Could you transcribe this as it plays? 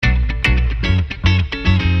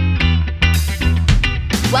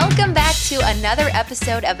another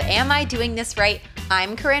episode of Am I Doing This Right?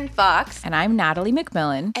 I'm Corinne Fox. And I'm Natalie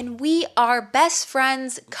McMillan. And we are best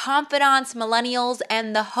friends, confidants, millennials,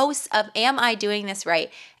 and the hosts of Am I Doing This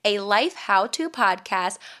Right? A life how-to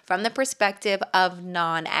podcast from the perspective of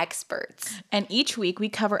non-experts. And each week we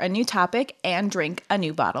cover a new topic and drink a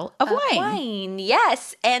new bottle of wine.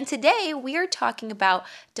 Yes. And today we are talking about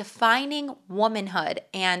defining womanhood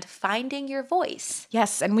and finding your voice.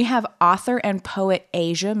 Yes, and we have author and poet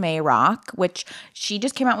Asia Mayrock, which she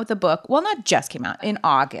just came out with a book. Well, not just came out, in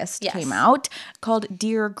August came out, called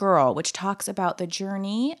Dear Girl, which talks about the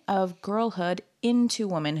journey of girlhood into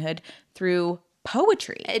womanhood through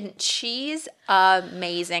poetry. And she's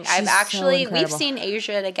amazing. We've seen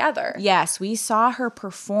Asia together. Yes, we saw her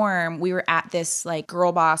perform. We were at this like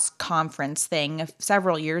girl boss conference thing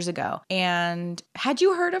several years ago. And had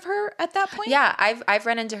you heard of her at that point? Yeah, I've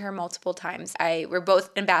run into her multiple times. We're both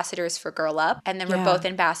ambassadors for Girl Up, and then we're both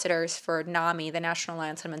ambassadors for NAMI, the National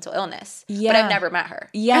Alliance on Mental Illness. Yeah. But I've never met her.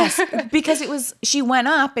 Yes, because she went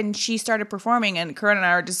up and she started performing, and Corinne and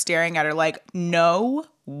I were just staring at her like, no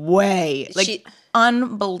way. Like,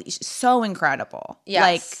 unbelievable. So incredible.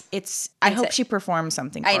 Yes. Like, I hope she performs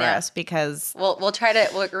something for us, because we're going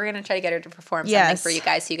to try to get her to perform something for you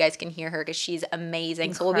guys so you guys can hear her, because she's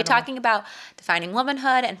amazing. Incredible. So we'll be talking about defining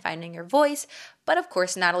womanhood and finding your voice. But of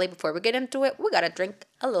course, Natalie, before we get into it, we got to drink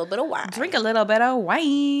a little bit of wine. Drink a little bit of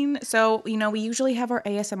wine. So, we usually have our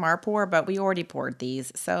ASMR pour, but we already poured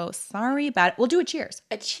these. So sorry about it. We'll do a cheers.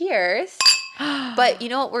 A cheers. But you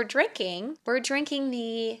know what we're drinking? We're drinking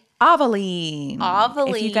the Aveline.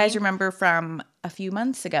 Aveline. If you guys remember from a few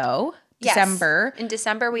months ago, December. In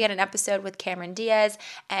December, we had an episode with Cameron Diaz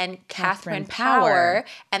and Catherine Power.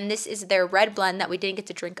 And this is their red blend that we didn't get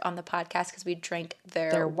to drink on the podcast because we drank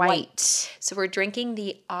their white. So we're drinking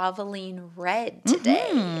the Aveline Red today.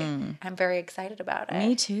 Mm-hmm. I'm very excited about it.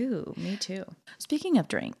 Me too. Speaking of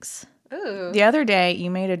drinks. Ooh. The other day,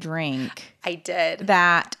 you made a drink. I did.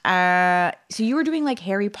 That, so you were doing like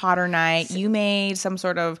Harry Potter night. You made some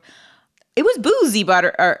sort of, it was boozy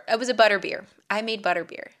butter. It was a butter beer. I made butter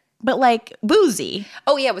beer. But like boozy.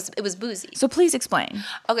 Oh yeah, it was boozy. So please explain.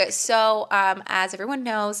 Okay, so as everyone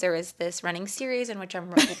knows, there is this running series in which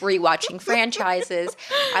I'm rewatching franchises.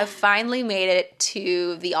 I've finally made it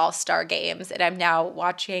to the All-Star Games, and I'm now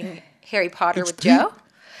watching Harry Potter with Joe.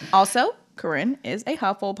 Also, Corinne is a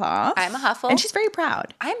Hufflepuff. I'm a Huffle. And she's very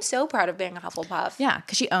proud. I'm so proud of being a Hufflepuff. Yeah,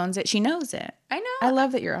 because she owns it. She knows it. I know. I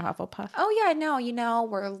love that you're a Hufflepuff. Oh, yeah, I know.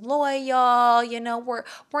 We're loyal.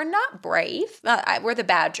 We're not brave. We're the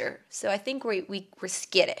Badger. So I think we're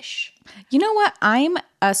skittish. You know what? I'm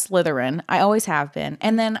a Slytherin. I always have been.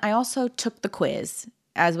 And then I also took the quiz,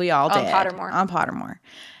 as we all did. On Pottermore.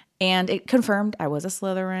 And it confirmed I was a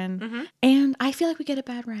Slytherin. Mm-hmm. And I feel like we get a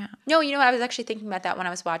bad rap. No, I was actually thinking about that when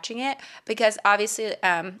I was watching it. Because obviously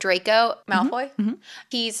Draco Malfoy,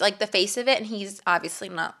 he's like the face of it. And he's obviously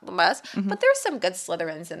not the best. Mm-hmm. But there's some good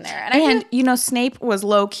Slytherins in there. And Snape was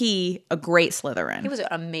low-key a great Slytherin. He was an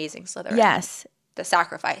amazing Slytherin. Yes. The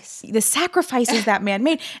sacrifices that man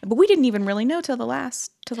made. But we didn't even really know till the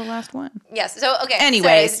last one. Yes. So, okay.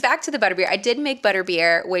 Anyways. So back to the butterbeer. I did make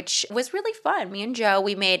butterbeer, which was really fun. Me and Joe,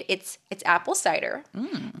 we made, it's apple cider.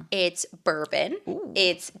 It's bourbon. Ooh.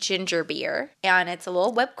 It's ginger beer. And it's a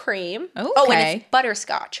little whipped cream. Okay. Oh, and it's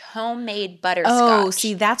butterscotch. Homemade butterscotch. Oh,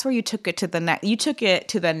 see, that's where you took it to the next. You took it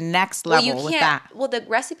to the next level with that. Well, the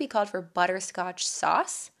recipe called for butterscotch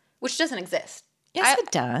sauce, which doesn't exist. Yes,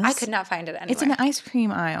 it does. I could not find it anywhere. It's in the ice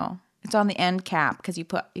cream aisle. It's on the end cap because you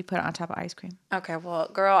put it on top of ice cream. Okay, well,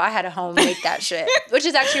 girl, I had to home make that shit, which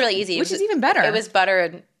is actually really easy. Which is even better. It was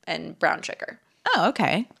butter and brown sugar. Oh,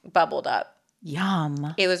 okay. Bubbled up.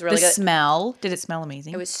 Yum. It was really good. The smell. Did it smell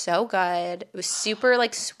amazing? It was so good. It was super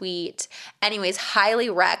sweet. Anyways,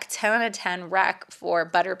 highly rec. 10 out of 10 rec for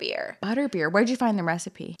butterbeer. Butterbeer. Where'd you find the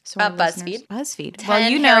recipe? BuzzFeed. BuzzFeed.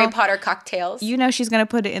 10 Harry Potter cocktails. She's going to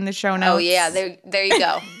put it in the show notes. Oh, yeah. There you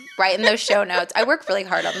go. Right in those show notes. I work really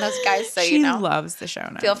hard on those, guys, so She loves the show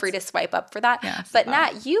notes. Feel free to swipe up for that. Yes, but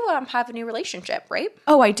Nat, you have a new relationship, right?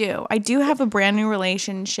 Oh, I do. I do have a brand new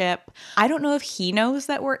relationship. I don't know if he knows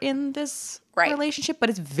that we're in this relationship, but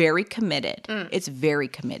it's very committed. It's very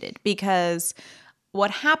committed because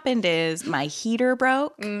what happened is my heater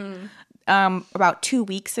broke. About 2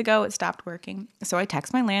 weeks ago, it stopped working. So I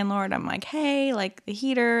text my landlord. I'm like, hey, like the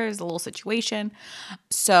heater is a little situation.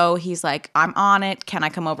 So he's like, I'm on it. Can I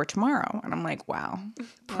come over tomorrow? And I'm like, wow.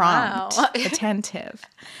 Prompt, attentive.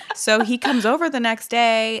 So he comes over the next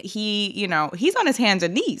day. He's on his hands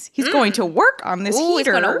and knees. He's going to work on this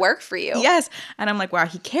heater. He's going to work for you. Yes. And I'm like, wow,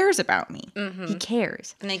 he cares about me. Mm-hmm. He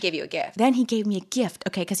cares. And they gave you a gift. Then he gave me a gift,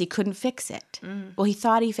 okay, because he couldn't fix it. Well, he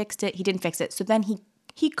thought he fixed it. He didn't fix it. So then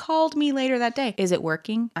he called me later that day. Is it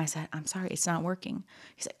working? I said, I'm sorry, it's not working.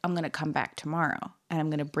 He's like, I'm going to come back tomorrow and I'm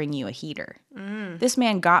going to bring you a heater. This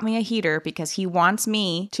man got me a heater because he wants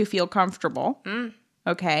me to feel comfortable.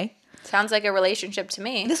 Okay. Sounds like a relationship to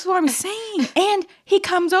me. This is what I'm saying. And he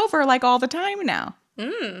comes over like all the time now.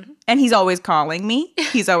 And he's always calling me.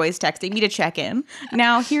 He's always texting me to check in.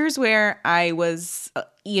 Now, here's where I was,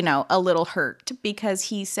 a little hurt because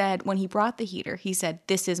he said, when he brought the heater, he said,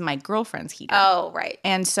 this is my girlfriend's heater. Oh, right.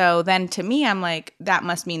 And so then to me, I'm like, that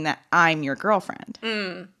must mean that I'm your girlfriend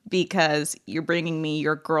because you're bringing me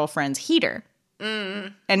your girlfriend's heater.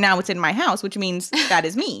 And now it's in my house, which means that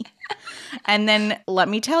is me. And then let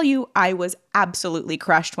me tell you, I was absolutely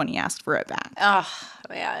crushed when he asked for it back. Oh,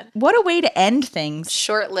 man. What a way to end things.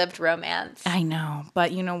 Short-lived romance. I know.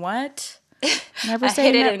 But you know what? Never say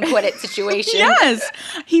hit it and quit it situation. Yes.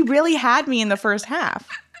 He really had me in the first half.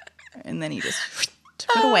 And then he just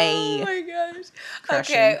took it away. Oh, my gosh.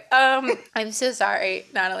 Crushing. Okay. I'm so sorry,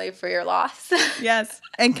 Natalie, for your loss. Yes.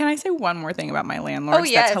 And can I say one more thing about my landlords?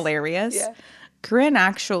 Yes. That's hilarious? Yeah. Corinne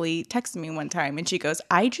actually texted me one time and she goes,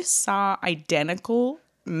 I just saw identical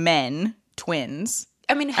men, twins.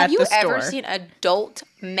 I mean, have you ever seen adult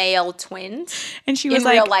male twins and she was in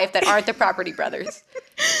real life that aren't the Property Brothers?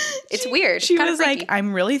 It's weird. She was like,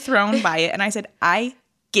 I'm really thrown by it. And I said, I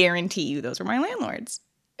guarantee you those are my landlords.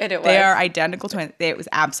 And it was. They are identical twins. It was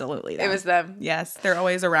absolutely them. It was them. Yes. They're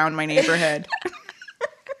always around my neighborhood.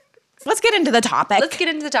 Let's get into the topic.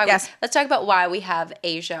 Yes. Let's talk about why we have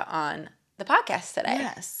Asia on the podcast today.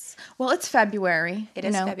 Yes. Well, it's February. It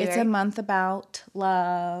is February. It's a month about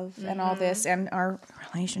love and all this and our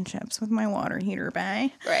relationships with my water heater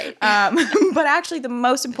bae. Right. But actually the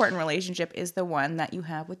most important relationship is the one that you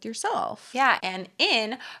have with yourself. Yeah. And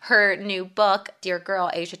in her new book, Dear Girl,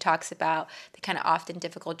 Asia talks about the kind of often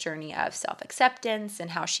difficult journey of self-acceptance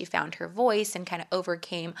and how she found her voice and kind of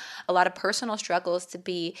overcame a lot of personal struggles to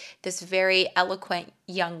be this very eloquent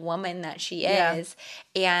young woman that she is.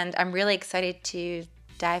 And I'm really excited to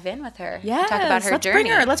dive in with her. Yeah, talk about her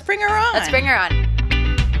journey. Let's bring her on. Let's bring her on.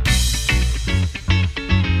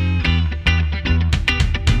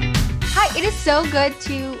 Hi, it is so good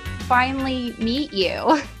to finally meet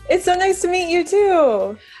you. It's so nice to meet you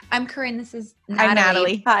too. I'm Corinne. This is Natalie. I'm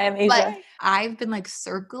Natalie. Hi, I'm Asia. But I've been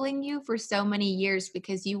circling you for so many years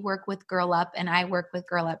because you work with Girl Up and I work with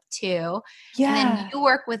Girl Up too. Yeah. And then you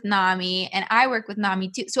work with NAMI and I work with NAMI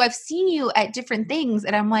too. So I've seen you at different things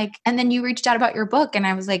and I'm like, and then you reached out about your book and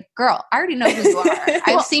I was like, girl, I already know who you are.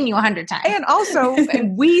 I've seen you 100 times. And also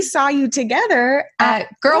we saw you together at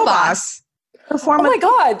Girl Boss. Perform. Oh my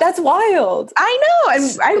God, that's wild. I know.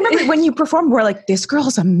 And I remember when you performed, we're like, this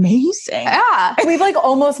girl's amazing. Yeah. We've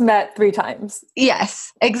almost met 3 times.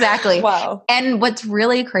 Yes, exactly. Wow. And what's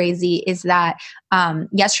really crazy is that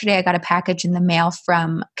yesterday I got a package in the mail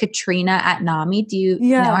from Katrina at NAMI. Do you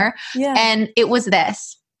know her? Yeah. And it was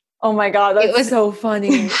this. Oh my God, that was so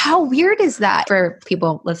funny. How weird is that for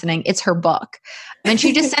people listening? It's her book. And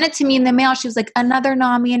she just sent it to me in the mail. She was like, another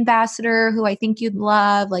NAMI ambassador who I think you'd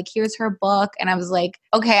love. Here's her book. And I was like,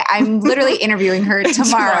 okay, I'm literally interviewing her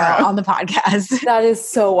tomorrow on the podcast. That is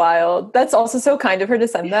so wild. That's also so kind of her to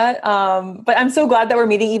send that. But I'm so glad that we're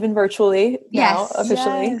meeting even virtually now,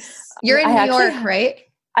 officially. Yes. You're in New York, right?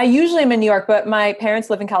 I usually am in New York, but my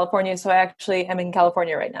parents live in California. So I actually am in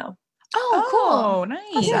California right now. Oh, cool.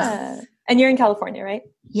 Nice. Yeah. And you're in California, right?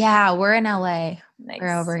 Yeah, we're in LA. Nice.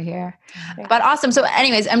 We're over here. Okay. But awesome. So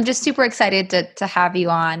anyways, I'm just super excited to have you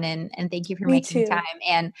on and thank you for making time.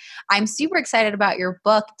 And I'm super excited about your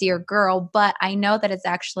book, Dear Girl, but I know that it's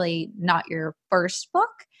actually not your first book.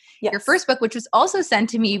 Yes. Your first book, which was also sent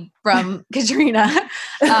to me from Katrina.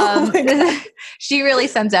 She really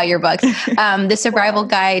sends out your books. The Survival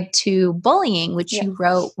Guide to Bullying, which you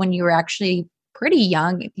wrote when you were actually pretty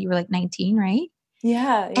young. You were 19, right?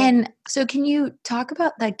 Yeah. And so can you talk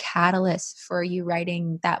about the catalyst for you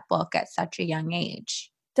writing that book at such a young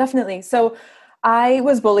age? Definitely. So I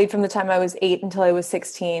was bullied from the time I was 8 until I was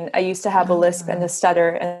 16. I used to have a lisp and a stutter,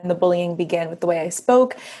 and the bullying began with the way I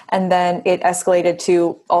spoke, and then it escalated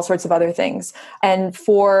to all sorts of other things. And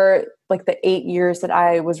for the 8 years that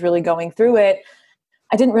I was really going through it,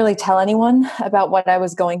 I didn't really tell anyone about what I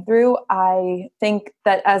was going through. I think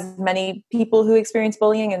that as many people who experience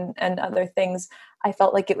bullying and other things, I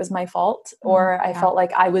felt like it was my fault, or I felt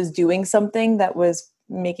like I was doing something that was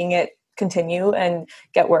making it continue and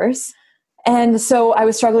get worse. And so I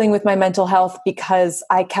was struggling with my mental health because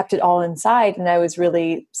I kept it all inside and I was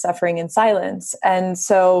really suffering in silence. And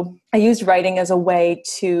so I used writing as a way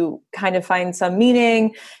to kind of find some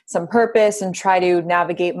meaning, some purpose, and try to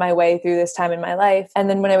navigate my way through this time in my life. And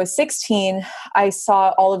then when I was 16, I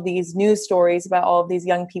saw all of these news stories about all of these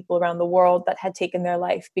young people around the world that had taken their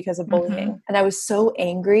life because of bullying. And I was so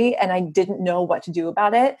angry and I didn't know what to do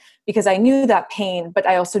about it because I knew that pain, but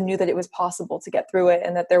I also knew that it was possible to get through it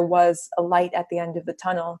and that there was a light at the end of the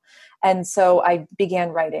tunnel. And so I began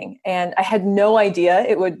writing, and I had no idea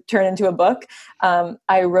it would turn into a book.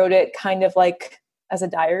 I wrote it kind of like as a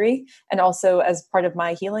diary and also as part of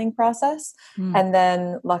my healing process. And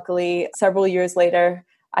then luckily, several years later,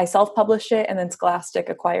 I self-published it, and then Scholastic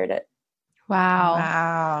acquired it.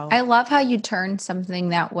 Wow. I love how you turned something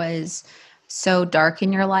that was so dark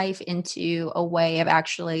in your life into a way of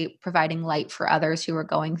actually providing light for others who were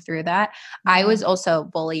going through that. I was also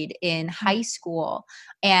bullied in high school,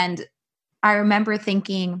 and I remember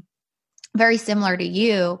thinking very similar to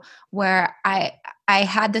you, where I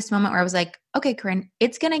had this moment where I was like, okay, Corinne,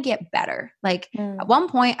 it's going to get better. Like at one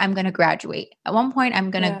point I'm going to graduate. At one point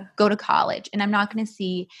I'm going to go to college, and I'm not going to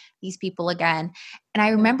see these people again. And I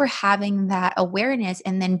remember having that awareness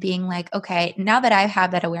and then being like, okay, now that I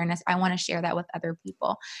have that awareness, I want to share that with other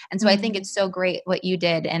people. And so I think it's so great what you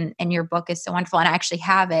did, and your book is so wonderful. And I actually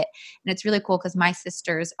have it, and it's really cool because my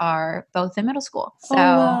sisters are both in middle school. So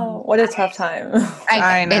no. What a tough time.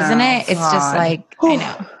 I know. Isn't it? It's just like, I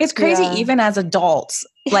know. It's crazy. Even as adults,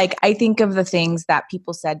 like I think of the things that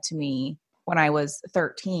people said to me when I was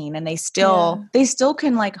 13, and they still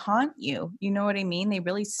can like haunt you. You know what I mean? They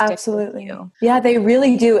really stick Absolutely. with you. Yeah, they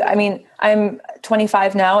really do. I mean, I'm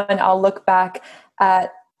 25 now, and I'll look back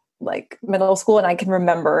at like middle school and I can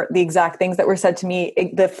remember the exact things that were said to me,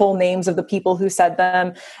 the full names of the people who said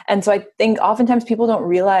them. And so I think oftentimes people don't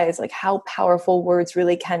realize like how powerful words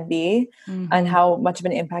really can be and how much of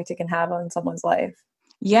an impact it can have on someone's life.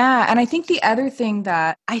 Yeah. And I think the other thing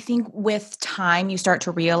that I think with time you start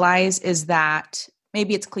to realize is that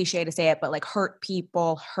maybe it's cliche to say it, but like hurt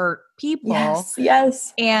people.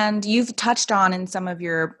 Yes. And you've touched on in some of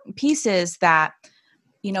your pieces that,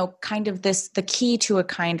 you know, kind of the key to a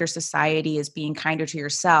kinder society is being kinder to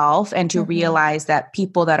yourself, and to realize that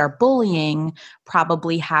people that are bullying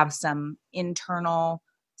probably have some internal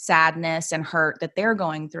sadness and hurt that they're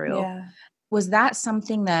going through. Yeah. Was that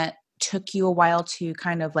something that took you a while to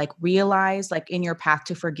kind of like realize, like in your path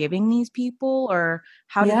to forgiving these people, or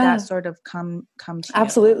how did that sort of come to you?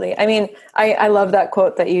 Absolutely. I mean, I love that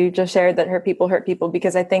quote that you just shared, that hurt people,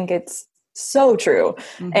 because I think it's so true.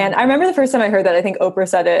 And I remember the first time I heard that, I think Oprah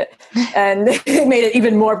said it, and it made it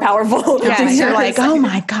even more powerful. Yeah, you're like, oh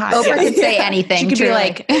my God. Oprah could say anything. She could be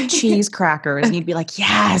like, cheese crackers. And you'd be like,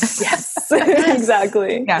 yes.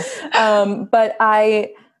 Exactly. Yeah. But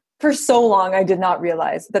for so long, I did not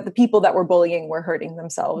realize that the people that were bullying were hurting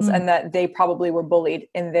themselves, and that they probably were bullied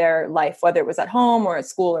in their life, whether it was at home or at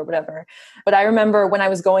school or whatever. But I remember when I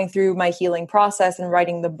was going through my healing process and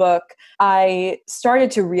writing the book, I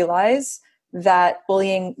started to realize that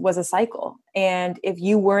bullying was a cycle. And if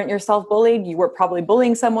you weren't yourself bullied, you were probably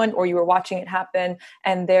bullying someone, or you were watching it happen.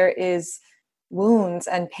 And there is wounds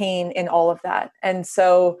and pain in all of that. And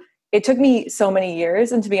so it took me so many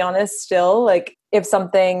years. And to be honest, still, like if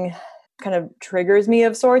something kind of triggers me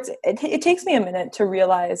of sorts, it takes me a minute to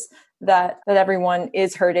realize that everyone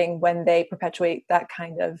is hurting when they perpetuate that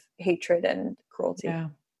kind of hatred and cruelty.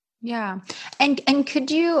 Yeah. And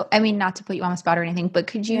could you, I mean, not to put you on the spot or anything, but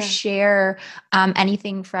could you share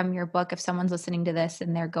anything from your book if someone's listening to this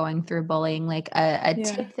and they're going through bullying, like a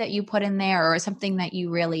tip that you put in there, or something that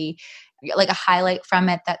you really, like a highlight from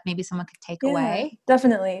it that maybe someone could take away?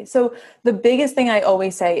 Definitely. So the biggest thing I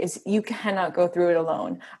always say is you cannot go through it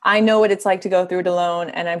alone. I know what it's like to go through it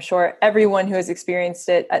alone. And I'm sure everyone who has experienced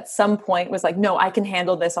it at some point was like, no, I can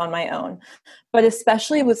handle this on my own. But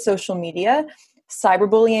especially with social media,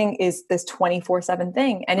 cyberbullying is this 24/7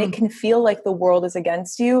 thing, and it can feel like the world is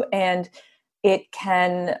against you, and it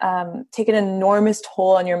can take an enormous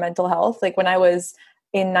toll on your mental health. Like when I was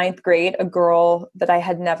in 9th grade, a girl that I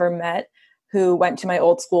had never met, who went to my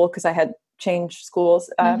old school because I had change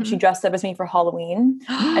schools. She dressed up as me for Halloween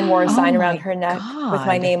and wore a sign around her neck with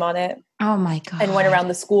my name on it. Oh my God. And went around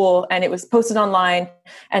the school, and it was posted online,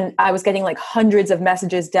 and I was getting like hundreds of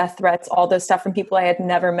messages, death threats, all this stuff from people I had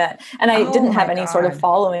never met. And I didn't have any sort of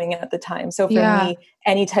following at the time. So for me,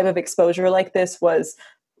 any type of exposure like this was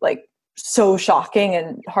like so shocking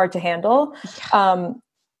and hard to handle.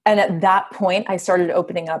 And at that point, I started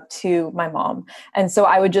opening up to my mom. And so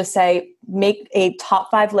I would just say, make a top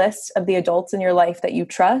 5 list of the adults in your life that you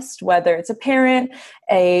trust, whether it's a parent,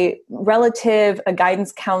 a relative, a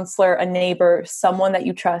guidance counselor, a neighbor, someone that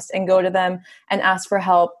you trust, and go to them and ask for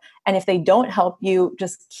help. And if they don't help you,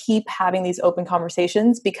 just keep having these open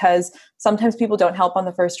conversations, because sometimes people don't help on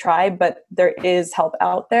the first try, but there is help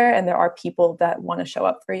out there, and there are people that want to show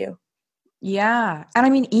up for you. Yeah. And I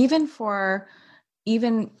mean, even for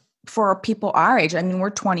people our age, I mean,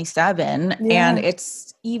 we're 27 and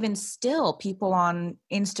it's even still people on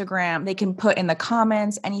Instagram, they can put in the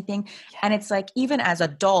comments, anything. And it's like, even as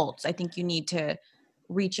adults, I think you need to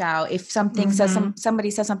reach out. If something says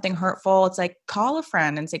somebody says something hurtful, it's like, call a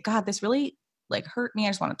friend and say, God, this really like hurt me. I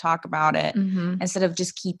just want to talk about it instead of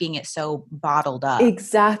just keeping it so bottled up.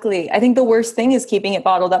 Exactly. I think the worst thing is keeping it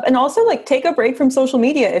bottled up, and also like take a break from social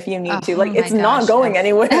media if you need to. Like it's not going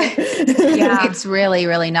anywhere. It's really,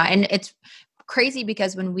 really not. And it's crazy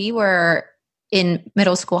because when we were in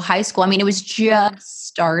middle school, high school, I mean, it was just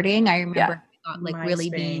starting. I remember I got like MySpace. Really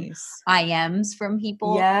deep IMs from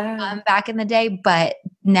people back in the day. But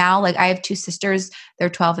now like I have 2 sisters, they're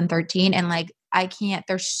 12 and 13. And like,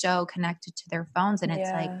 they're so connected to their phones. And it's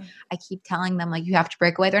like, I keep telling them like, you have to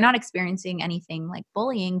break away. They're not experiencing anything like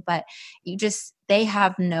bullying, but they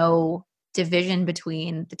have no division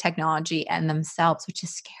between the technology and themselves, which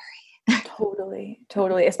is scary.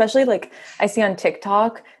 Totally. Especially like I see on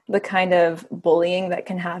TikTok, the kind of bullying that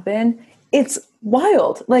can happen. It's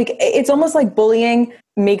wild. Like it's almost like bullying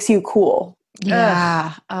makes you cool.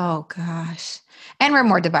 Yeah. Oh gosh. And we're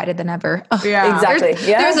more divided than ever. Oh, yeah, exactly.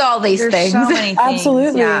 There's all these things. So many things.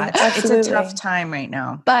 Absolutely. Yeah, it's a tough time right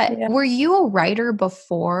now. But were you a writer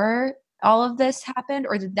before all of this happened?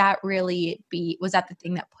 Or did that was that the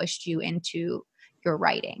thing that pushed you into your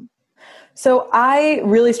writing? So I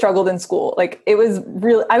really struggled in school. Like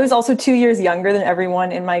I was also 2 years younger than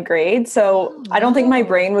everyone in my grade. So I don't think my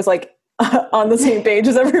brain was like on the same page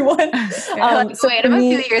as everyone. I'm a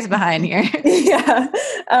few years behind here.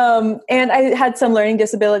 And I had some learning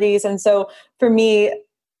disabilities. And so for me,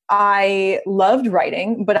 I loved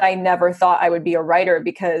writing, but I never thought I would be a writer,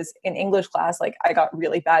 because in English class, like I got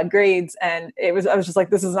really bad grades, and I was just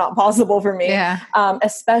like, this is not possible for me. Yeah.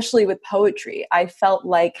 Especially with poetry. I felt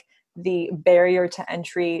like the barrier to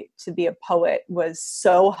entry to be a poet was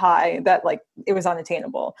so high that like it was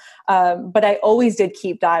unattainable. But I always did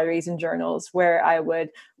keep diaries and journals where I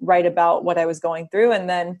would write about what I was going through. And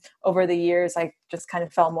then over the years, I just kind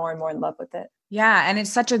of fell more and more in love with it. Yeah. And it's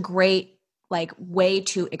such a great like way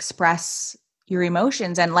to express your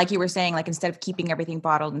emotions. And like you were saying, like instead of keeping everything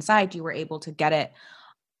bottled inside, you were able to get it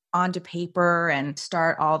onto paper and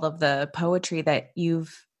start all of the poetry that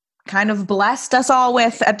you've kind of blessed us all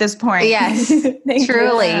with at this point. Yes,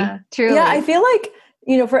 truly. Yeah, I feel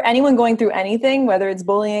like, for anyone going through anything, whether it's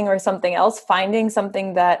bullying or something else, finding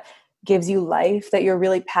something that gives you life that you're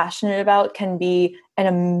really passionate about can be an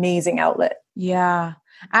amazing outlet. Yeah.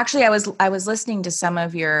 Actually, I was listening to some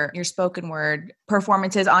of your spoken word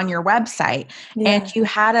performances on your website, and you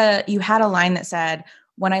had a line that said,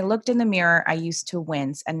 "When I looked in the mirror, I used to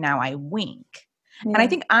wince, and now I wink." Yeah. And I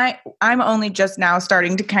think I'm only just now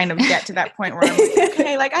starting to kind of get to that point where I'm like,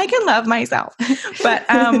 okay, like I can love myself. But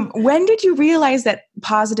when did you realize that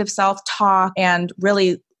positive self-talk and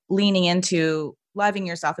really leaning into loving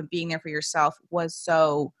yourself and being there for yourself was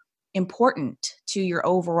so important to your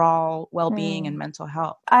overall well-being and mental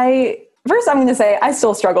health? First, I'm going to say I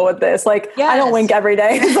still struggle with this. Like, I don't wink every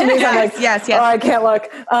day. Some days I'm like, oh, I can't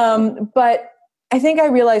look. But I think I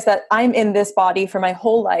realized that I'm in this body for my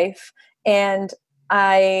whole life, and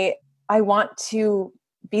I want to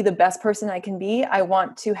be the best person I can be. I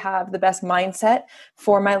want to have the best mindset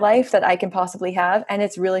for my life that I can possibly have. And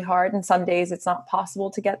it's really hard. And some days it's not possible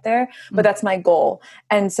to get there, but that's my goal.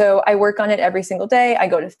 And so I work on it every single day. I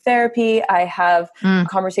go to therapy. I have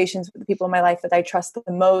conversations with the people in my life that I trust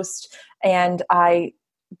the most. And I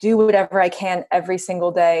do whatever I can every single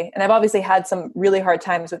day. And I've obviously had some really hard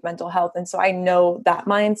times with mental health. And so I know that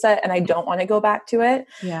mindset, and I don't want to go back to it.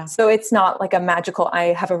 Yeah. So it's not like a magical,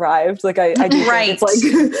 I have arrived. Like I do right. It's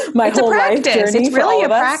like my whole life journey. It's really a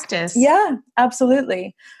practice. Yeah,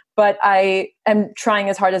 absolutely. But I am trying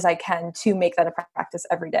as hard as I can to make that a practice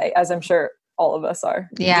every day, as I'm sure all of us are.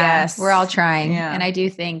 Yeah, yes. We're all trying. Yeah. And I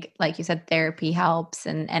do think, like you said, therapy helps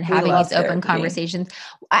and having these open conversations.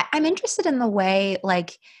 I'm interested in the way,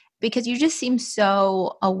 like, because you just seem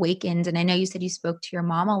so awakened. And I know you said you spoke to your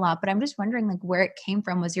mom a lot, but I'm just wondering, like, where it came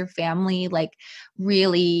from. Was your family, like,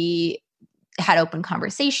 really had open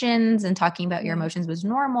conversations and talking about your emotions was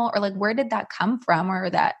normal? Or, like, where did that come from,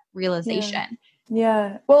 or that realization?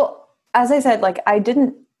 Yeah. Well, as I said, like, I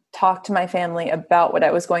didn't talk to my family about what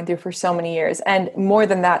I was going through for so many years. And more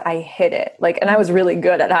than that, I hid it. Like, and I was really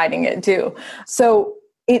good at hiding it too. So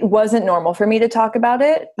it wasn't normal for me to talk about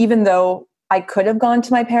it, even though I could have gone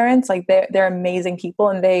to my parents. Like, they're amazing people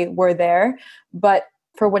and they were there. But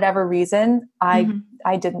for whatever reason, I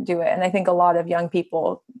didn't do it. And I think a lot of young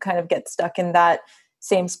people kind of get stuck in that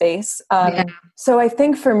same space. So I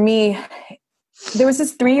think for me, there was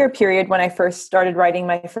this 3-year period when I first started writing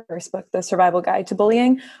my first book, The Survival Guide to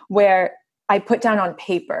Bullying, where I put down on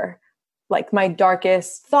paper like my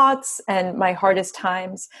darkest thoughts and my hardest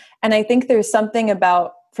times. And I think there's something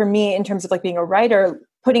about, for me, in terms of like being a writer,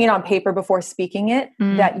 putting it on paper before speaking it,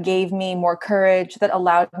 that gave me more courage, that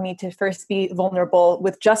allowed me to first be vulnerable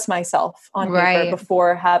with just myself on paper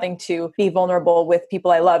before having to be vulnerable with people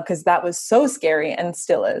I love, because that was so scary and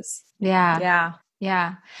still is.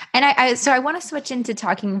 Yeah. And so I want to switch into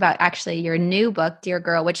talking about actually your new book, Dear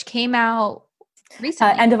Girl, which came out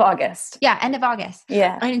recently. End of August. Yeah, end of August.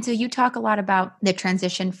 Yeah. And so you talk a lot about the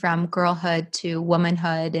transition from girlhood to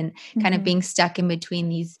womanhood and kind of being stuck in between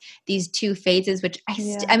these two phases, which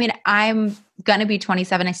I mean, I'm going to be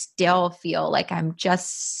 27. I still feel like I'm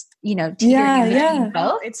just, teetering in between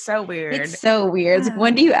both. It's so weird. It's so weird. It's like,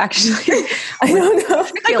 when do you actually? I don't know.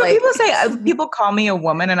 Like people call me a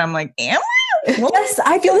woman and I'm like, am I? Yes,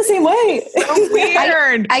 I feel the same way. So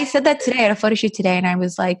weird. I said that today. I had a photo shoot today, and I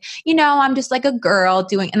was like, I'm just like a girl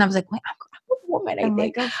doing, and I was like, wait, I'm a woman. I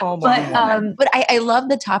think, like a full-blown woman. But I love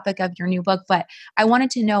the topic of your new book. But I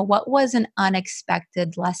wanted to know, what was an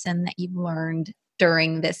unexpected lesson that you've learned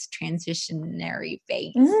during this transitionary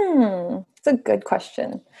phase? It's a good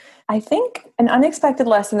question. I think an unexpected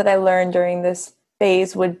lesson that I learned during this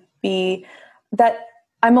phase would be that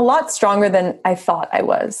I'm a lot stronger than I thought I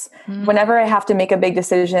was. Whenever I have to make a big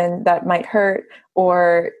decision that might hurt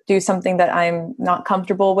or do something that I'm not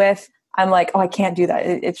comfortable with, I'm like, oh, I can't do that.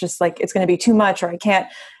 It's just like, it's going to be too much, or I can't.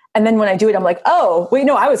 And then when I do it, I'm like, oh, wait,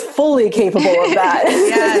 no, I was fully capable of that.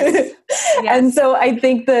 Yes. And so I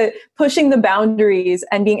think that pushing the boundaries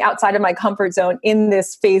and being outside of my comfort zone in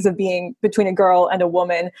this phase of being between a girl and a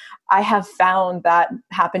woman, I have found that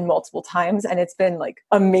happen multiple times, and it's been like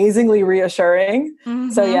amazingly reassuring.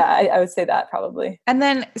 So yeah, I would say that probably. And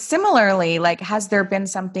then similarly, like, has there been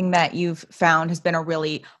something that you've found has been a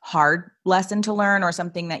really hard lesson to learn, or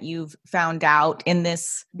something that you've found out in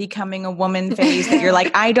this becoming a woman phase that you're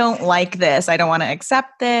like, I don't like this. I don't want to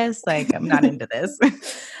accept this. Like, I'm not into this.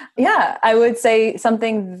 Yeah, I would say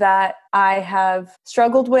something that I have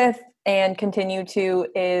struggled with and continue to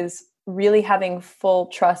is really having full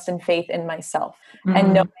trust and faith in myself,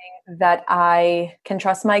 and knowing that I can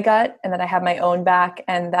trust my gut and that I have my own back,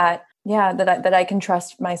 and that I can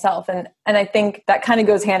trust myself. And I think that kind of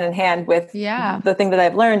goes hand in hand with the thing that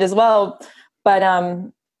I've learned as well. But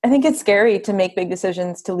I think it's scary to make big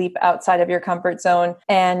decisions, to leap outside of your comfort zone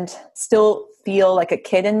and still feel like a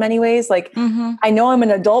kid in many ways. Like, I know I'm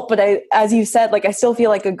an adult, but as you said, like, I still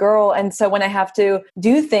feel like a girl. And so when I have to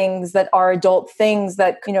do things that are adult things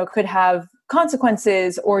that, could have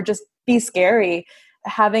consequences or just be scary,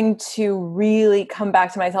 having to really come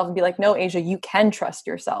back to myself and be like, no, Asia, you can trust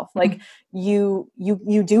yourself. Like, you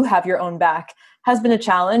do have your own back, has been a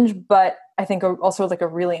challenge, but I think also like a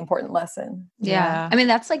really important lesson. Yeah. I mean,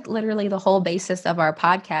 that's like literally the whole basis of our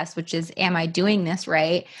podcast, which is, am I doing this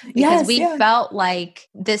right? Because we felt like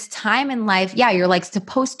this time in life, you're like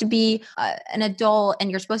supposed to be an adult and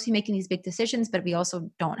you're supposed to be making these big decisions, but we also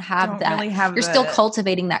don't that. Really you're still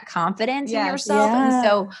cultivating that confidence in yourself. Yeah. And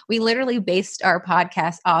so we literally based our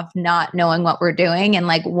podcast off not knowing what we're doing and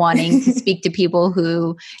like wanting to speak to people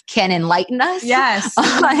who can enlighten us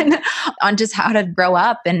on just how to grow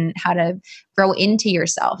up and how to grow into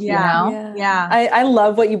yourself, I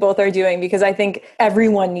love what you both are doing, because I think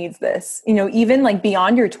everyone needs this, even like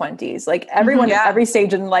beyond your 20s, like everyone at every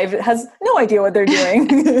stage in life has no idea what they're doing.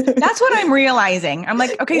 That's what I'm realizing. I'm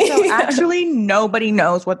like, okay, so actually nobody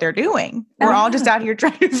knows what they're doing. We're all just out here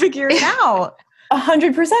trying to figure it out.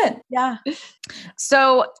 100%. Yeah.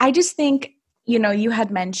 So I just think, you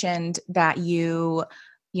had mentioned that you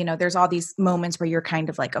you know, there's all these moments where you're kind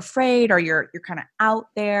of like afraid or you're kind of out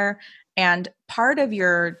there. And part of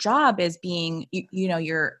your job is being, you know,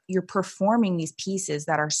 you're performing these pieces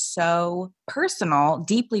that are so personal,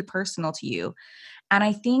 deeply personal to you. And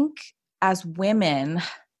I think as women,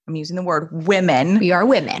 I'm using the word women. We are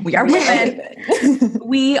women. We are women.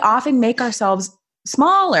 We often make ourselves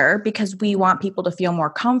smaller because we want people to feel more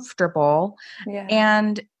comfortable. Yeah.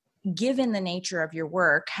 And given the nature of your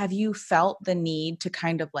work, have you felt the need to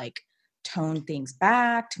kind of like tone things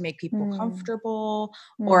back to make people comfortable?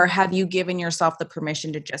 Or have you given yourself the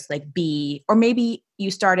permission to just like be, or maybe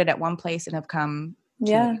you started at one place and have come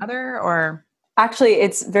to another, or? Actually,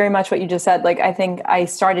 it's very much what you just said. Like, I think I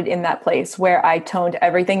started in that place where I toned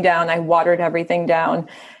everything down. I watered everything down.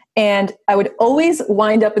 And I would always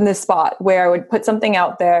wind up in this spot where I would put something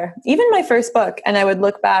out there, even my first book, and I would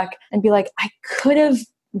look back and be like, I could have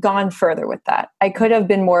gone further with that. I could have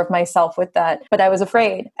been more of myself with that, but I was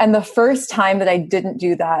afraid. And the first time that I didn't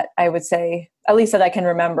do that, I would say, at least that I can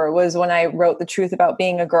remember, was when I wrote The Truth About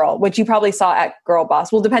Being a Girl, which you probably saw at Girl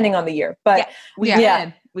Boss. Well, depending on the year, but we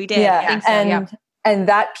did. Yeah. And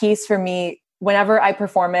that piece for me, whenever I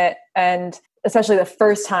perform it, and especially the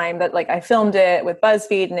first time that like I filmed it with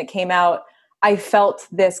BuzzFeed and it came out, I felt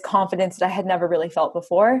this confidence that I had never really felt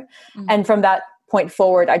before. And from that point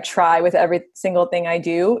forward, I try with every single thing I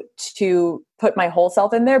do to put my whole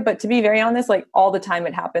self in there. But to be very honest, like all the time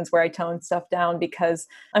it happens where I tone stuff down because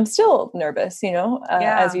I'm still nervous, you know,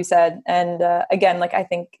 as you said. And again, like I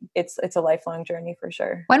think it's a lifelong journey for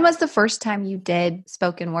sure. When was the first time you did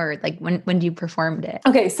spoken word? Like when you performed it?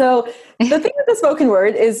 Okay. So the thing with the spoken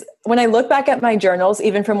word is when I look back at my journals,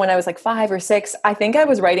 even from when I was like 5 or 6, I think I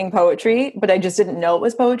was writing poetry, but I just didn't know it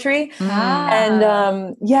was poetry. And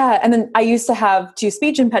and then I used to have 2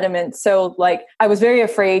 speech impediments. So like I was very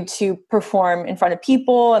afraid to perform in front of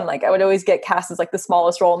people. And like, I would always get cast as like the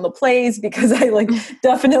smallest role in the plays because I like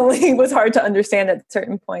definitely was hard to understand at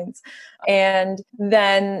certain points. And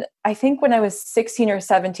then I think when I was 16 or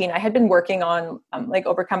 17, I had been working on like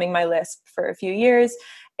overcoming my lisp for a few years.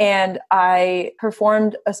 And I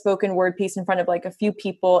performed a spoken word piece in front of like a few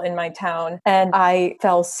people in my town. And I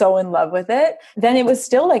fell so in love with it. Then it was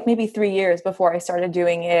still like maybe 3 years before I started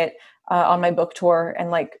doing it on my book tour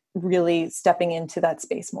and like really stepping into that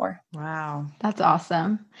space more. Wow. That's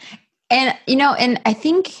awesome. And, you know, and I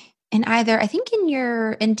think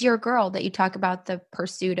in Dear Girl that you talk about the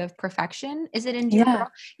pursuit of perfection. Is it in Dear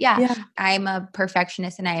Girl? Yeah. I'm a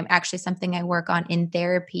perfectionist, and I am actually something I work on in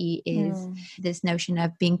therapy is this notion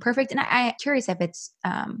of being perfect. And I'm curious if it's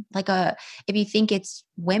if you think it's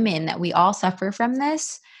women that we all suffer from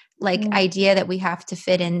this, like idea that we have to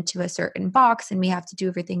fit into a certain box and we have to do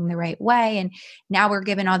everything the right way. And now we're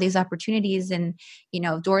given all these opportunities and, you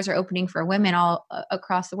know, doors are opening for women all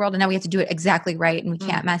across the world. And now we have to do it exactly right. And we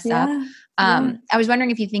can't mess up. I was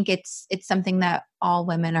wondering if you think it's something that all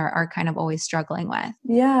women are kind of always struggling with.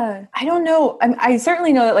 Yeah. I don't know. I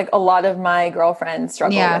certainly know that like a lot of my girlfriends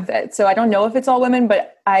struggle with it. So I don't know if it's all women,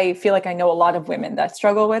 but I feel like I know a lot of women that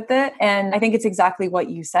struggle with it. And I think it's exactly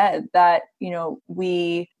what you said, that, you know,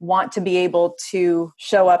 we want to be able to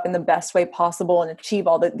show up in the best way possible and achieve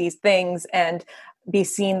all these things and be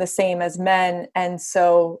seen the same as men. And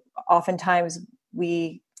so oftentimes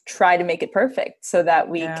we try to make it perfect so that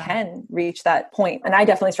we can reach that point. And I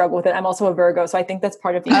definitely struggle with it. I'm also a Virgo, so I think that's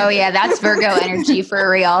part of the that's Virgo energy for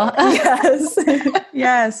real. Yes.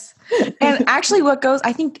 Yes. And actually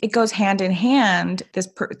I think it goes hand in hand,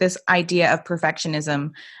 this idea of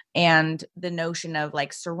perfectionism and the notion of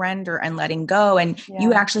like surrender and letting go. And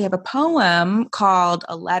you actually have a poem called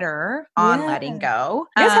A Letter on Letting Go.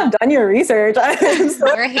 You guys have done your research.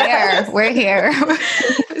 We're here.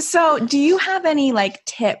 So do you have any like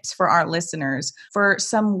tips for our listeners for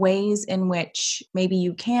some ways in which maybe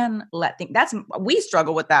you can let things, we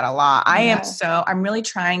struggle with that a lot. I'm really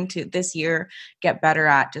trying to this year get better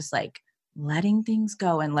at just like letting things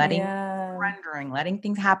go and surrendering, letting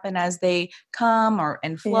things happen as they come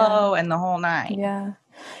and flow and the whole nine.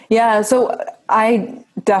 Yeah. So I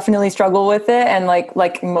definitely struggle with it. And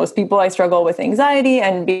like most people, I struggle with anxiety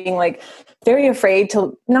and being like very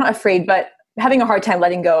not afraid, but having a hard time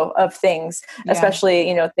letting go of things, especially,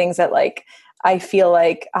 you know, things that like, I feel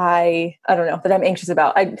like I don't know, that I'm anxious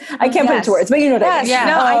about. I can't put it to words, but you know what I mean. Yeah.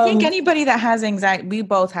 No, I think anybody that has anxiety, we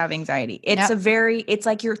both have anxiety. It's it's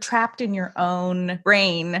like you're trapped in your own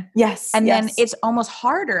brain. Yes. And then it's almost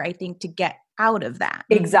harder, I think, to get out of that.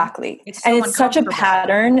 Exactly. It's such a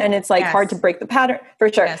pattern, and it's like hard to break the pattern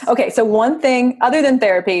for sure. Yes. Okay. So one thing other than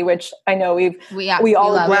therapy, which I know we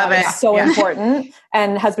all love it. It's so important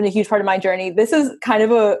and has been a huge part of my journey. This is kind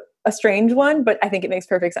of a strange one, but I think it makes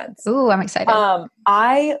perfect sense. Ooh, I'm excited.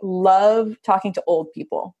 I love talking to old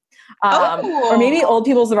people. Or maybe old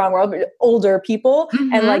people is the wrong word, but older people,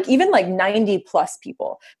 and like even like 90 plus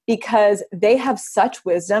people, because they have such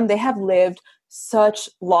wisdom. They have lived such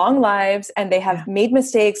long lives, and they have made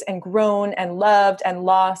mistakes and grown and loved and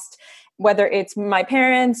lost, whether it's my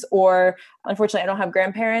parents or, unfortunately, I don't have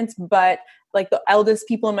grandparents, but like the eldest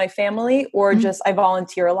people in my family, or just I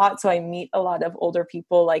volunteer a lot. So I meet a lot of older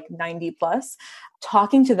people, like 90 plus.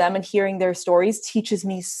 Talking to them and hearing their stories teaches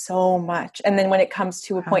me so much. And then when it comes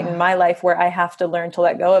to a point in my life where I have to learn to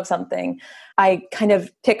let go of something, I kind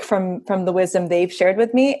of pick from the wisdom they've shared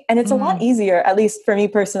with me. And it's a lot easier, at least for me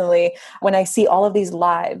personally, when I see all of these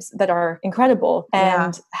lives that are incredible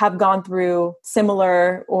and have gone through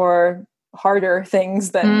similar or harder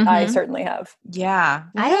things than I certainly have. Yeah.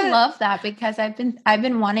 I love that, because I've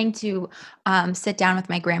been wanting to sit down with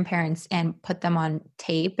my grandparents and put them on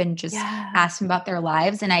tape and just ask them about their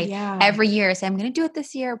lives. And I every year say, I'm going to do it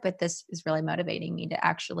this year, but this is really motivating me to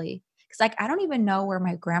actually, because like I don't even know where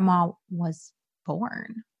my grandma was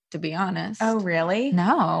born, to be honest. Oh, really?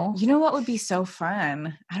 No. You know what would be so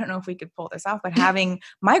fun? I don't know if we could pull this off, but having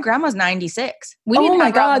my grandma's 96. Oh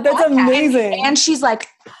my God, that's amazing. And she's like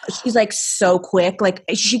so quick. Like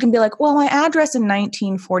she can be like, well, my address in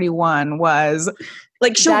 1941 was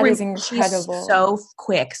like, that is incredible. She's so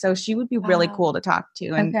quick. So she would be really cool to talk to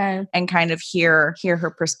and kind of hear her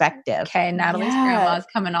perspective. Okay. Natalie's grandma's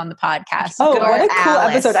coming on the podcast. Oh, what a cool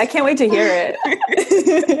episode. I can't wait to hear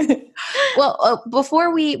it. Well,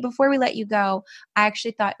 before we let you go, I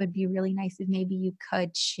actually thought it would be really nice if maybe you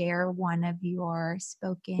could share one of your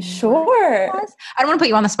spoken. Sure. Words. I don't want to put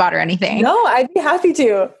you on the spot or anything. No, I'd be happy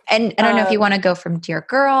to. And I don't know if you want to go from Dear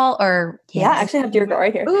Girl or. Yeah, I actually have Dear Girl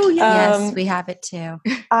right here. Oh, yes, we have it too.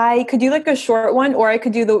 I could do like a short one, or I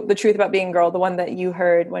could do the truth about being a girl, the one that you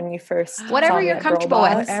heard when you first. Whatever you're comfortable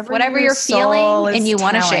with, whatever you're feeling and you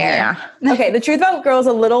want to share. Okay, the truth about girl is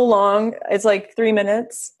a little long. It's like 3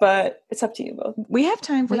 minutes, but it's up to you both. We have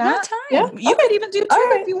time for that. We have time. Yeah, you could even do 2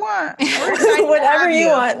 if you want. Whatever you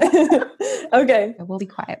want. Okay. We'll be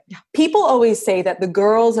quiet. People always say that the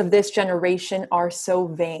girls of this generation are so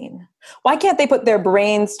vain. Why can't they put their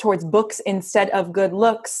brains towards books instead of good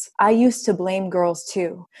looks? I used to blame girls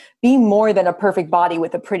too. Be more than a perfect body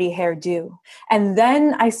with a pretty hairdo. And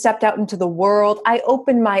then I stepped out into the world. I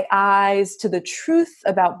opened my eyes to the truth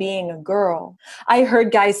about being a girl. I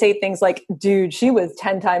heard guys say things like, dude, she was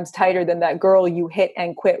 10 times tighter than that girl you hit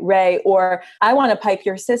and quit Ray, or I want to pipe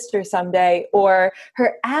your sister someday, or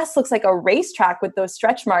her ass looks like a racetrack with those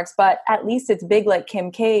stretch marks, but at least it's big like Kim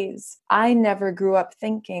K's. I never grew up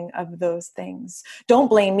thinking of those things. Don't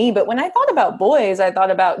blame me, but when I thought about boys, I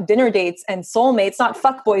thought about dinner dates and soulmates, not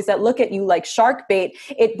fuckboys that look at you like shark bait.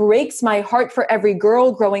 It breaks my heart for every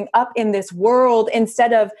girl growing up in this world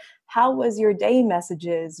instead of, how was your day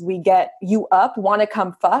messages? We get, you up, want to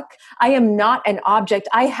come fuck? I am not an object.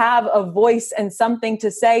 I have a voice and something to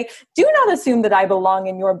say. Do not assume that I belong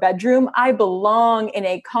in your bedroom. I belong in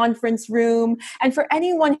a conference room. And for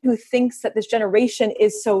anyone who thinks that this generation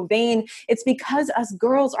is so vain, it's because us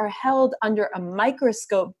girls are held under a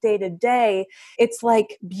microscope day to day. It's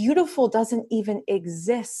like beautiful doesn't even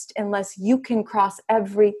exist unless you can cross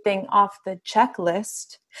everything off the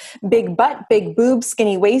checklist. Big butt, big boobs,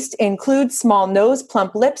 skinny waist, include small nose,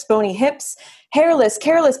 plump lips, bony hips, hairless,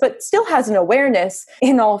 careless, but still has an awareness.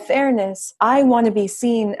 In all fairness, I want to be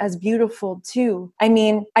seen as beautiful too. I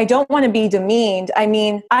mean, I don't want to be demeaned. I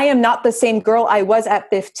mean, I am not the same girl I was at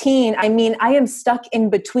 15. I mean, I am stuck in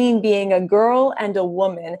between being a girl and a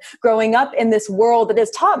woman, growing up in this world that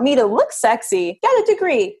has taught me to look sexy, get a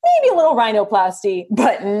degree, maybe a little rhinoplasty,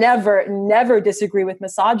 but never disagree with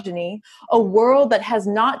misogyny. A world that has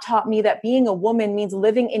not taught me that being a woman means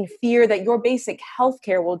living in fear that your basic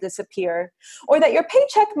healthcare will disappear, or that your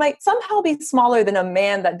paycheck might somehow be smaller than a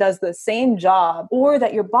man that does the same job, or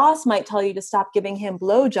that your boss might tell you to stop giving him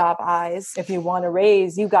blowjob eyes. If you want a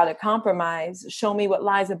raise, you gotta compromise. Show me what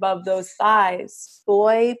lies above those thighs.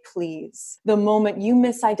 Boy, please. The moment you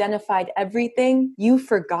misidentified everything, you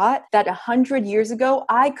forgot that 100 years ago,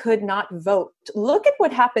 I could not vote. Look at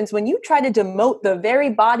what happens when you try to demote the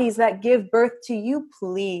very bodies that give birth to you,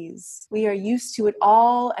 please. We are used to it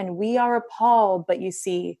all and we are appalled, but you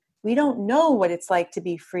see, we don't know what it's like to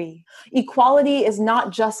be free. Equality is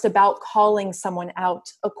not just about calling someone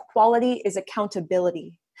out. Equality is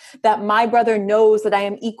accountability. that my brother knows that I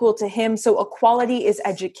am equal to him. So equality is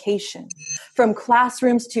education. From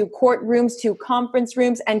classrooms to courtrooms to conference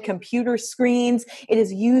rooms and computer screens, it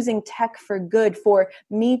is using tech for good, for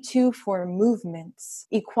Me Too, for movements.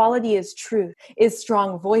 Equality is truth, is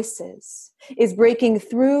strong voices, is breaking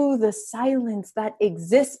through the silence that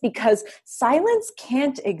exists, because silence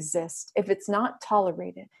can't exist if it's not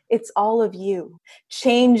tolerated. It's all of you,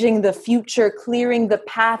 changing the future, clearing the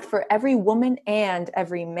path for every woman and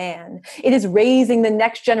every man. It is raising the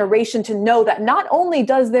next generation to know that not only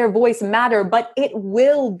does their voice matter, but it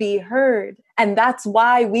will be heard. And that's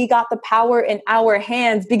why we got the power in our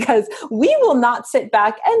hands, because we will not sit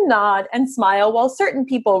back and nod and smile while certain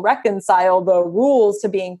people reconcile the rules to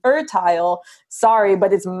being fertile. Sorry,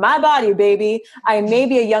 but it's my body, baby. I may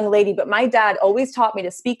be a young lady, but my dad always taught me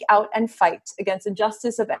to speak out and fight against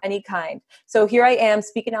injustice of any kind. So here I am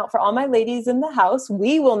speaking out for all my ladies in the house.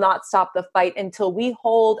 We will not stop the fight until we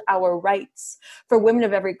hold our rights for women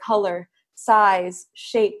of every color, size,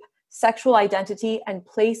 shape, sexual identity, and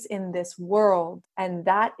place in this world. And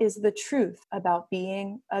that is the truth about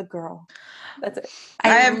being a girl. That's it. I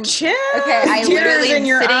have chills. Okay, I literally am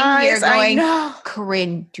sitting eyes. here going,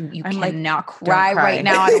 Corinne, you I'm cannot cry right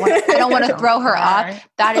now. I don't want to throw her up.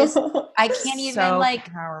 That is, I can't even so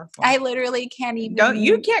powerful. I literally can't even.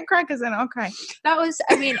 You can't cry because then I'll cry. That was,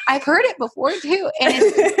 I mean, I've heard it before too. And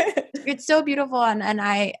it's so beautiful. And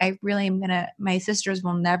I really am my sisters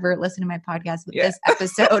will never listen to my podcast, but this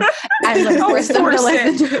episode, I'm going to force them to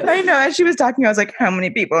listen to it. I know. As she was talking, I was like, how many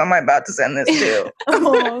people am I about to send this to?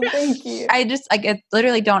 Oh, thank you. I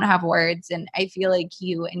literally don't have words. And I feel like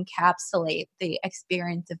you encapsulate the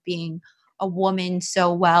experience of being a woman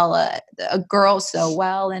so well, a girl so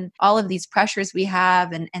well, and all of these pressures we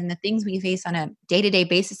have and the things we face on a day-to-day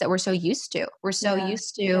basis that we're so used to. We're so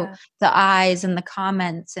used to the eyes and the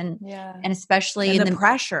comments and especially and the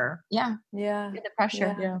pressure. Yeah. Yeah. The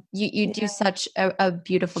pressure. Yeah. You do such a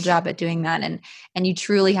beautiful job at doing that, and you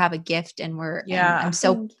truly have a gift, and I'm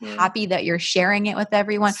so happy that you're sharing it with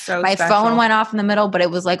everyone. So my special. phone went off in the middle, but it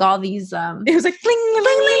was like all these it was like bling, bling,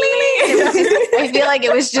 bling, bling, I feel like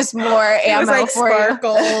it was just more ammo was like for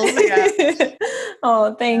sparkles. you.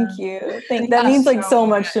 Oh, thank you. That means like so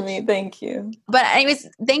much to me. Thank you. But anyways,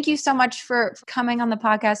 thank you so much for coming on the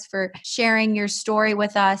podcast, for sharing your story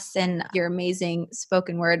with us and your amazing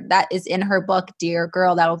spoken word. That is in her book, Dear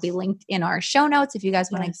Girl. That will be linked in our show notes if you guys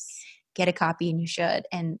want to get a copy, and you should.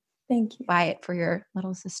 And thank you. Buy it for your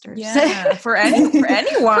little sisters. Yeah, for anyone.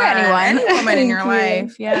 Any woman in your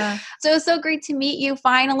life. Yeah. So great to meet you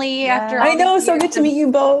finally after all I know, so good to meet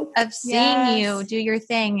you both. Of seeing you do your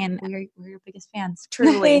thing, and we're your biggest fans.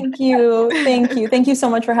 Truly. Thank you. Thank you. Thank you so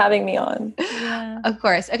much for having me on. Yeah. Of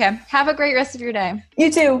course. Okay. Have a great rest of your day. You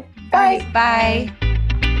too. Bye. Bye.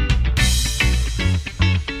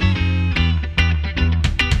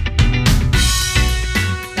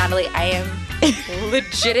 Natalie, I am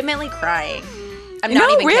legitimately crying. I'm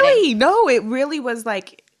not even kidding. No, it really was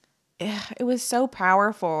like, it was so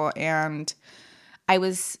powerful. And I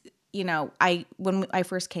was, when I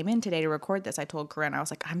first came in today to record this, I told Corinne, I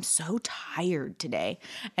was like, I'm so tired today.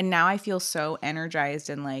 And now I feel so energized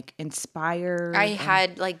and like inspired. I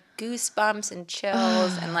had like goosebumps and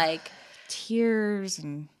chills and like tears,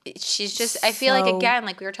 and she's just, I feel like, again,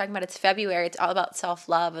 like we were talking about, it's February, it's all about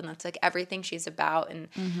self-love, and that's like everything she's about. And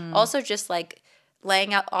also just like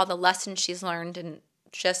laying out all the lessons she's learned in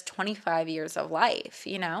just 25 years of life,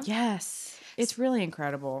 Yes. It's really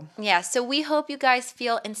incredible. Yeah. So we hope you guys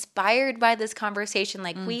feel inspired by this conversation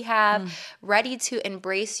like we have, ready to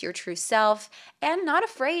embrace your true self and not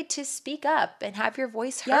afraid to speak up and have your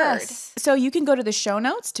voice heard. Yes. So you can go to the show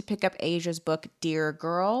notes to pick up Asia's book, Dear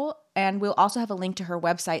Girl. And we'll also have a link to her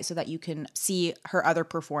website so that you can see her other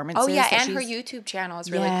performances. Oh, yeah. And her YouTube channel is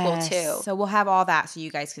really cool, too. So we'll have all that so you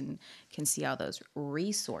guys can see all those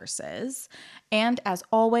resources. And as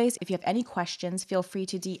always, if you have any questions, feel free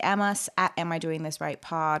to DM us at Am I Doing This Right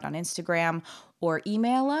Pod on Instagram, or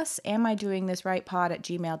email us,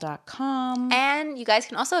 amidoingthisrightpod@gmail.com. And you guys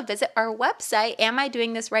can also visit our website,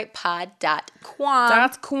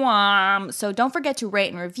 amidoingthisrightpod.com. So don't forget to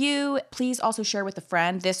rate and review. Please also share with a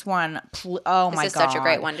friend. This one, oh my God. This is such a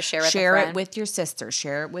great one to share with a friend. Share it with your sister.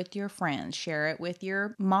 Share it with your friends. Share it with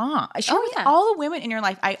your mom. Share it with all the women in your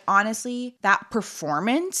life. I honestly, that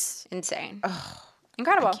performance. Insane.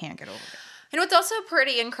 Incredible. I can't get over it. And what's also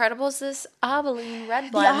pretty incredible is this Aveline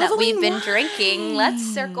red blend that we've been drinking. Let's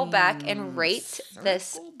circle back and rate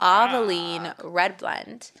this Aveline red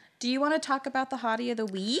blend. Do you want to talk about the hottie of the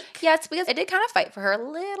week? Yes, because I did kind of fight for her a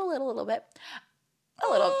little bit.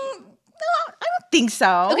 A little. I don't think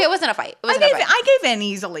so. Okay, it wasn't a fight. I gave in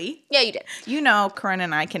easily. Yeah, you did. You know, Corinne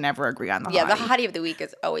and I can never agree on the hottie. Yeah, the hottie of the week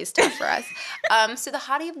is always tough for us. So the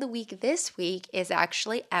hottie of the week this week is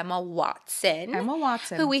actually Emma Watson.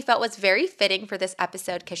 Who we felt was very fitting for this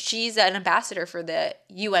episode because she's an ambassador for the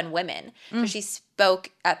UN Women. So she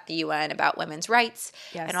spoke at the UN about women's rights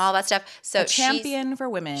and all that stuff. So a champion for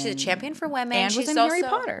women. She's a champion for women. And was in Harry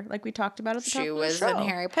Potter, like we talked about at the top of the show. She was in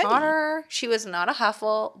Harry Potter. She was not a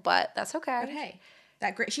Huffle, but that's okay. But hey,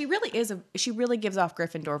 she really gives off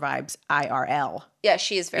Gryffindor vibes IRL. Yeah,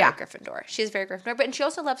 she is very Gryffindor. She is very Gryffindor, and she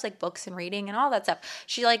also loves like books and reading and all that stuff.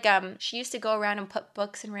 She she used to go around and put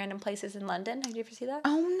books in random places in London. Have you ever seen that?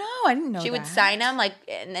 Oh no, I didn't know. She would sign them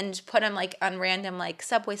and then just put them like on random like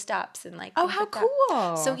subway stops and like. Oh, how cool!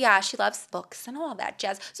 That. So yeah, she loves books and all that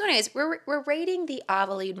jazz. So anyways, we're rating the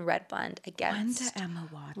Aveline Red Blend against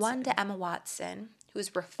one to Emma Watson,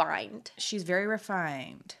 who's refined. She's very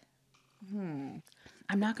refined.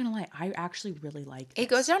 I'm not going to lie. I actually really like this. It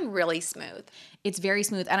goes down really smooth. It's very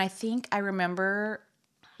smooth. And I think I remember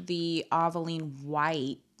the Aveline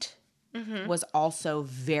White was also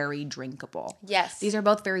very drinkable. Yes. These are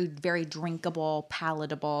both very, very drinkable,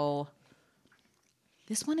 palatable.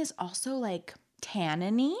 This one is also like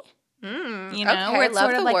tanniny. You know, okay. where it's Love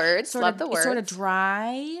sort of the like, words. Love the words. It's sort of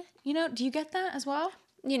dry. You know, do you get that as well?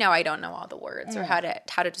 You know, I don't know all the words or how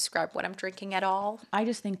to describe what I'm drinking at all. I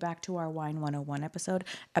just think back to our Wine 101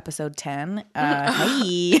 episode 10.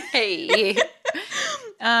 Hey. Hey.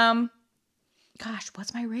 Gosh,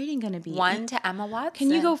 what's my rating going to be? 1 to Emma Watson.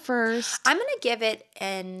 Can you go first? I'm going to give it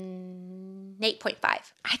an 8.5.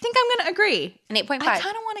 I think I'm going to agree. An 8.5. I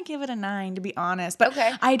kind of want to give it a 9, to be honest. But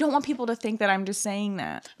I don't want people to think that I'm just saying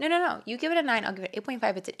that. No. You give it a 9. I'll give it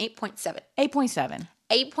 8.5. It's an 8.7. 8.7.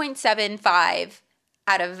 8.75.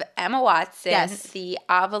 Out of Emma Watson, yes. The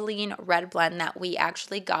Aveline Red Blend that we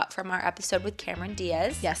actually got from our episode with Cameron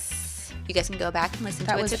Diaz. Yes. You guys can go back and listen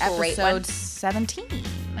to it. It's a great one. Episode 17.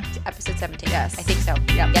 Episode 17. Yes. I think so.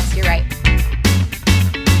 Yep. Yes, you're right.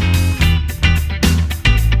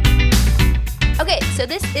 Okay, so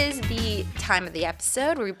this is the time of the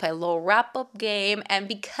episode where we play a little wrap-up game. And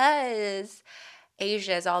because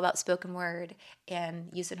Asia is all about spoken word and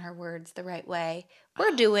using her words the right way,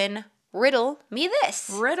 we're doing Riddle Me This.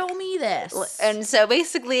 Riddle me this. And so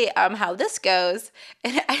basically how this goes,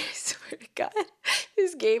 and I swear to God,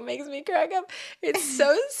 this game makes me crack up. It's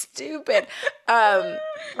so stupid. We're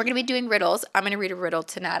going to be doing riddles. I'm going to read a riddle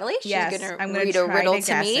to Natalie. She's going to read a riddle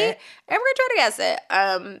to me. And we're going to try to guess it.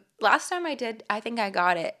 Last time I did, I think I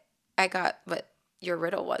got it. I got what your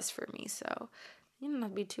riddle was for me, so you don't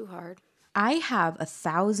have to be too hard. I have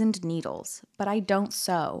 1,000 needles, but I don't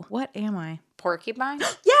sew. What am I? Porcupine?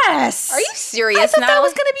 Yes! Are you serious, I thought Natalie? that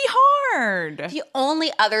was going to be hard. The only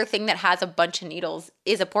other thing that has a bunch of needles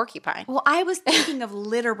is a porcupine. Well, I was thinking of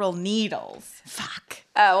literal needles. Fuck.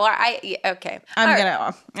 Oh, well, okay.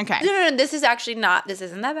 Okay. No, this isn't that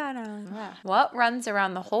bad. What runs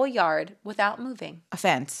around the whole yard without moving? A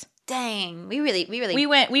fence. Dang, we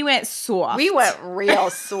went soft. We went real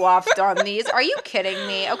soft on these. Are you kidding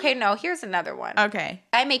me? Okay, no, here's another one. Okay.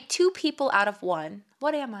 I make 2 people out of 1.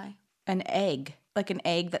 What am I? An egg. Like an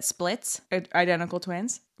egg that splits. Identical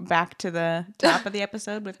twins. Back to the top of the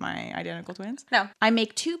episode with my identical twins. No. I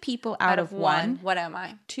make 2 people out of 1. What am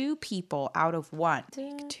I? 2 people out of 1.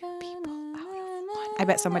 Make 2 people out of 1. I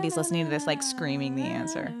bet somebody's listening to this like screaming the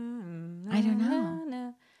answer. I don't know.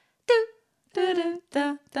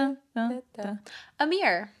 A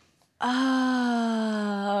mirror. Oh.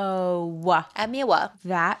 A mirror.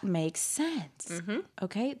 That makes sense. Mm-hmm.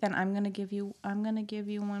 Okay, then I'm gonna give you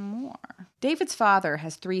one more. David's father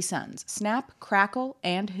has 3 sons: Snap, Crackle,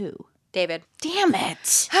 and who? David. Damn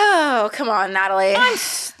it. Oh, come on, Natalie.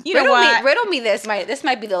 Riddle me this. This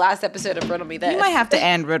might be the last episode of Riddle Me This. You might have to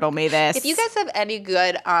end Riddle Me This. If you guys have any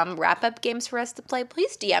good wrap-up games for us to play,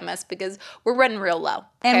 please DM us because we're running real low.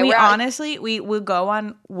 And we honestly, we'll go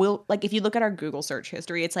on, like if you look at our Google search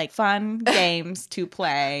history, it's like fun games to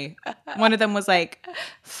play. One of them was like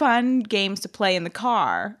fun games to play in the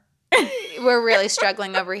car. We're really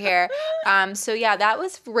struggling over here. So yeah, that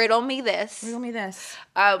was Riddle Me This. Riddle Me This.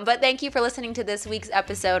 But thank you for listening to this week's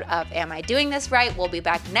episode of Am I Doing This Right? We'll be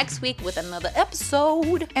back next week with another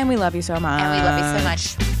episode. And we love you so much. And we love you so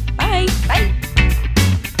much. Bye. Bye.